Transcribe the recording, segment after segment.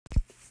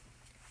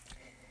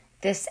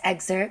This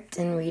excerpt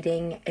and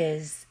reading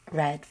is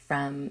read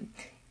from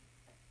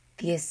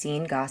the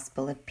Essene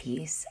Gospel of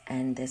Peace,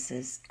 and this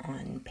is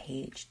on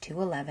page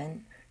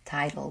 211,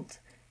 titled,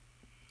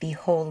 The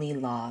Holy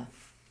Law.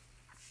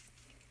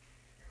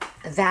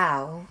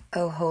 Thou,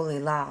 O holy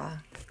law,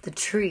 the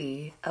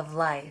tree of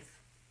life,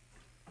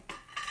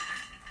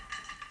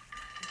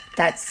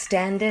 that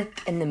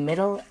standeth in the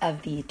middle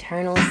of the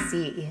eternal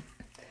sea,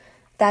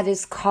 that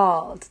is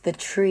called the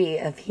tree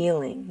of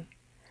healing,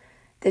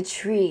 the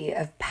tree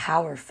of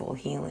powerful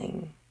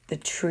healing, the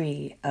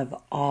tree of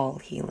all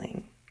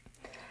healing,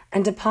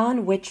 and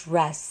upon which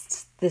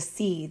rests the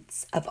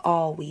seeds of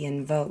all we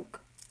invoke.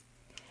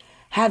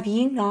 Have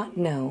ye not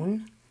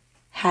known?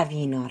 Have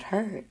ye not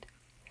heard?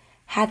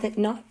 Hath it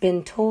not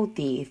been told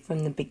thee from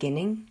the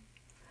beginning?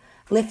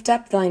 Lift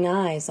up thine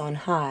eyes on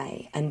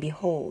high, and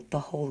behold the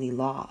holy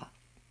law,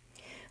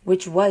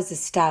 which was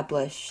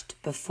established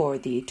before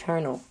the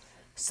eternal,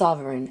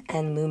 sovereign,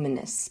 and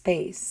luminous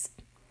space,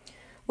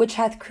 which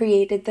hath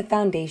created the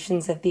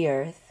foundations of the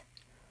earth,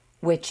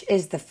 which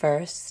is the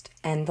first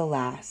and the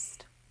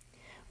last,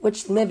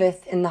 which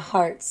liveth in the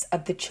hearts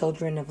of the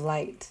children of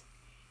light.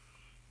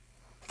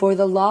 For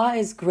the law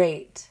is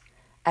great,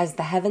 as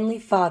the heavenly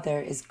Father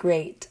is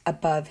great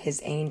above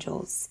his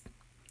angels.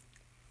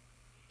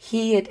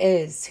 He it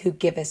is who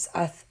giveth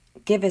us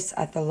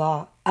the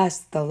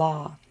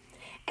law,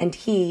 and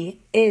he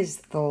is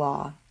the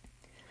law.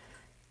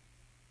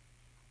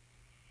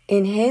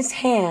 In his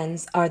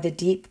hands are the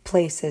deep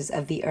places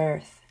of the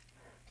earth.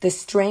 The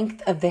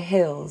strength of the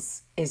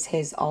hills is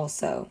his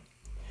also.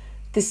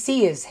 The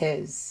sea is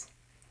his,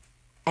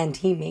 and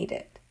he made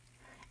it,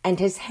 and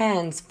his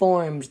hands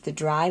formed the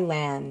dry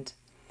land.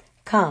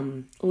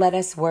 Come, let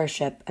us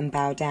worship and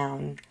bow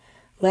down.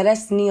 Let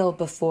us kneel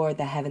before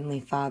the heavenly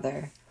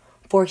Father,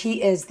 for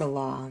he is the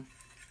law,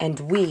 and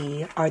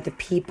we are the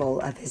people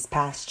of his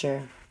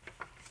pasture,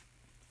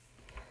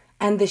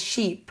 and the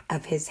sheep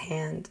of his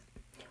hand.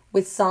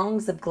 With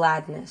songs of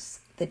gladness,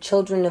 the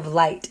children of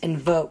light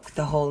invoke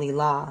the holy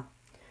law.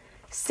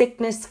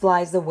 Sickness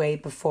flies away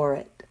before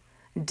it.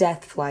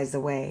 Death flies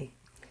away.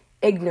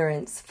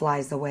 Ignorance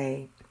flies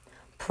away.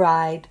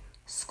 Pride,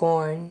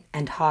 scorn,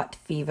 and hot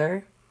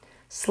fever.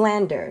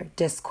 Slander,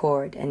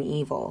 discord, and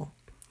evil.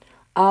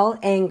 All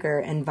anger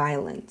and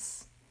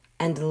violence,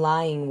 and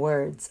lying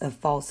words of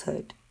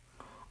falsehood.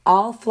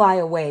 All fly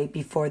away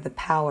before the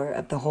power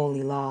of the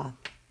holy law.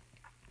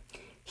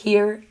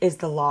 Here is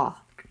the law,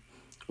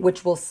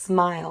 which will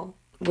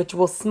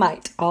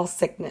smite all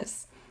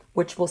sickness,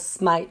 which will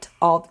smite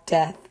all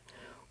death,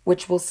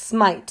 which will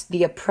smite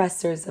the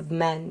oppressors of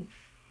men,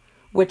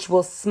 which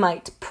will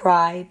smite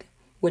pride,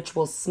 which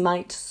will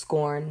smite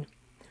scorn,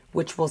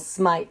 which will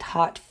smite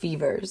hot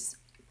fevers,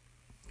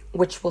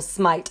 which will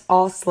smite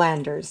all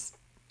slanders,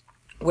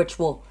 which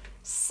will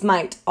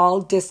smite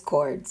all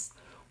discords,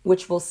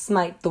 which will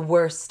smite the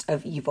worst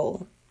of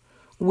evil,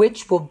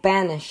 which will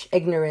banish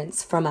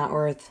ignorance from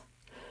our earth.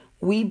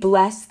 We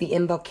bless the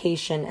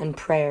invocation and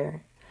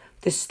prayer,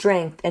 the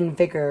strength and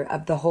vigor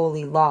of the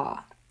holy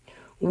law.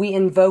 We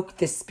invoke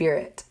the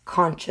spirit,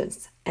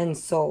 conscience, and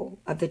soul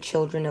of the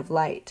children of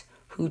light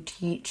who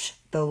teach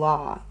the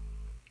law.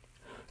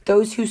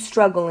 Those who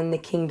struggle in the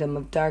kingdom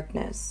of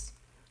darkness,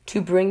 to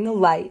bring the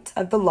light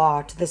of the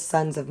law to the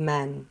sons of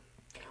men.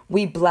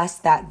 We bless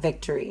that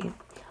victory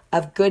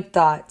of good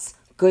thoughts,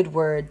 good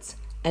words,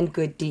 and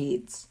good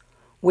deeds,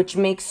 which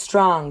make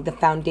strong the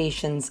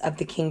foundations of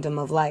the kingdom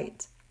of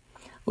light.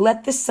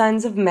 Let the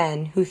sons of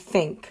men who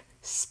think,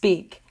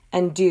 speak,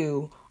 and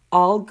do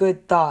all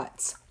good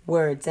thoughts,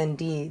 words, and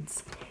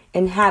deeds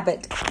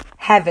inhabit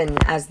heaven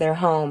as their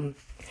home.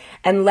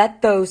 And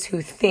let those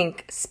who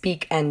think,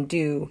 speak, and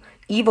do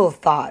evil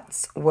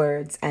thoughts,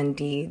 words, and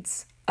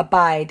deeds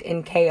abide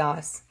in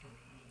chaos.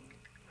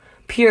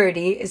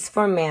 Purity is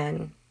for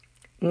man,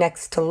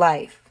 next to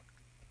life,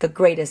 the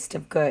greatest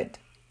of good.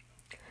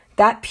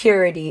 That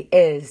purity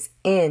is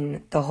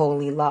in the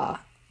holy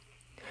law,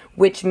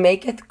 which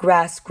maketh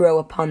grass grow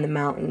upon the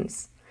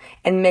mountains,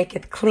 and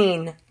maketh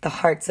clean the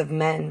hearts of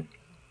men.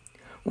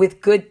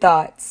 With good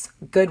thoughts,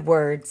 good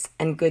words,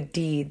 and good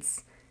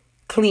deeds,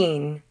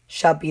 clean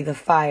shall be the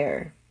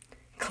fire,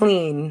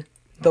 clean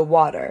the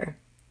water,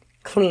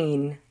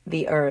 clean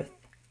the earth,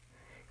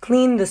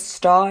 clean the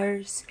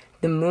stars,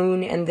 the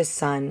moon, and the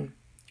sun,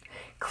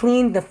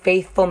 clean the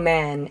faithful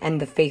man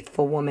and the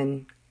faithful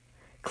woman,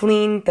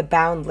 clean the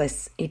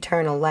boundless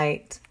eternal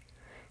light,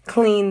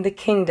 clean the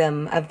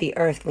kingdom of the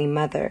earthly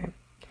mother,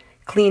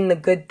 clean the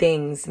good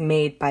things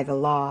made by the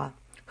law,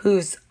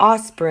 whose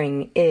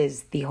offspring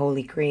is the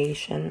holy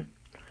creation,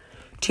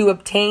 to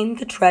obtain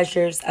the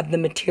treasures of the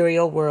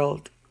material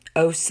world,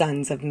 O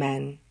sons of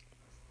men.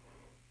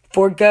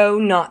 Forgo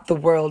not the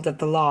world of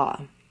the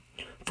law,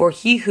 for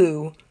he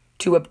who,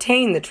 to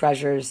obtain the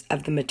treasures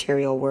of the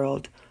material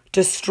world,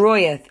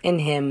 destroyeth in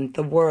him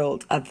the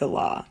world of the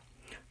law,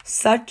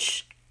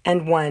 such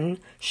and one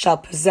shall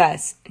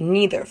possess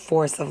neither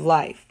force of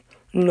life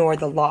nor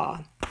the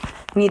law,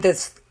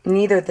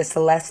 neither the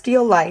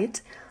celestial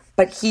light,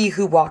 but he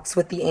who walks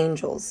with the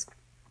angels.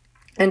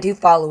 and who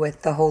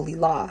followeth the holy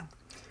law.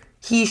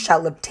 He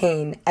shall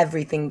obtain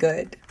everything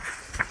good.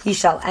 He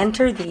shall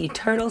enter the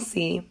eternal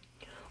sea,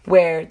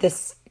 where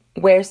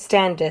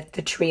standeth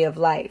the tree of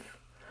life.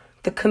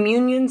 The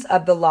communions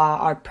of the law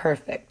are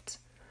perfect,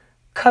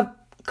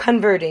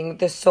 converting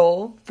the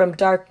soul from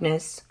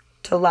darkness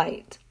to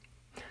light.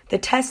 The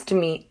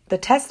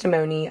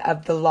testimony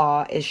of the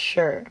law is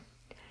sure,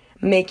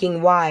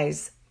 making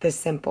wise the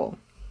simple.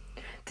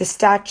 The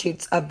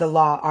statutes of the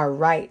law are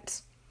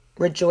right,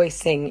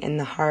 rejoicing in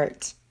the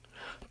heart.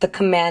 The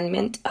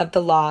commandment of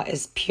the law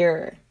is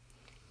pure,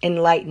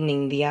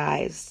 enlightening the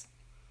eyes.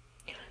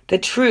 The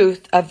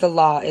truth of the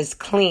law is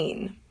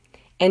clean,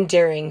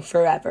 enduring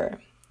forever.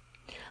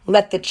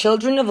 Let the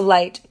children of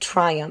light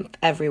triumph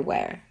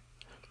everywhere,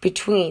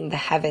 between the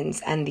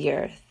heavens and the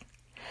earth.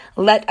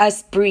 Let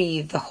us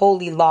breathe the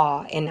holy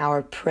law in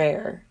our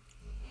prayer.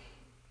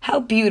 How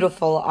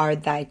beautiful are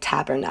thy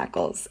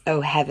tabernacles,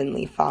 O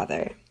heavenly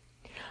Father!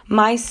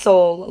 My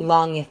soul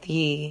longeth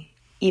ye,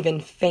 even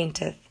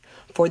fainteth,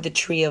 for the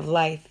tree of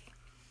life,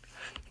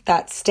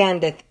 that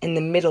standeth in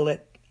the middle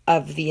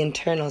of the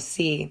eternal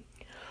sea.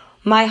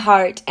 My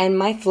heart and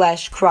my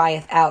flesh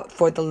crieth out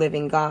for the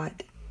living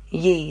God.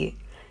 Yea,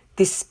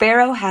 the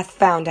sparrow hath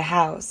found a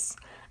house,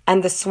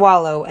 and the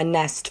swallow a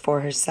nest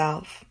for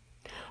herself,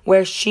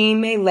 where she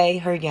may lay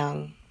her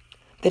young.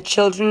 The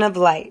children of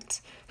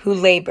light, who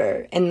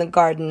labor in the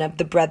garden of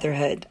the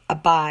brotherhood,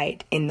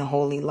 abide in the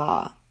holy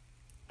law.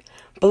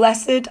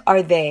 Blessed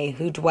are they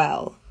who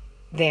dwell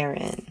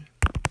therein.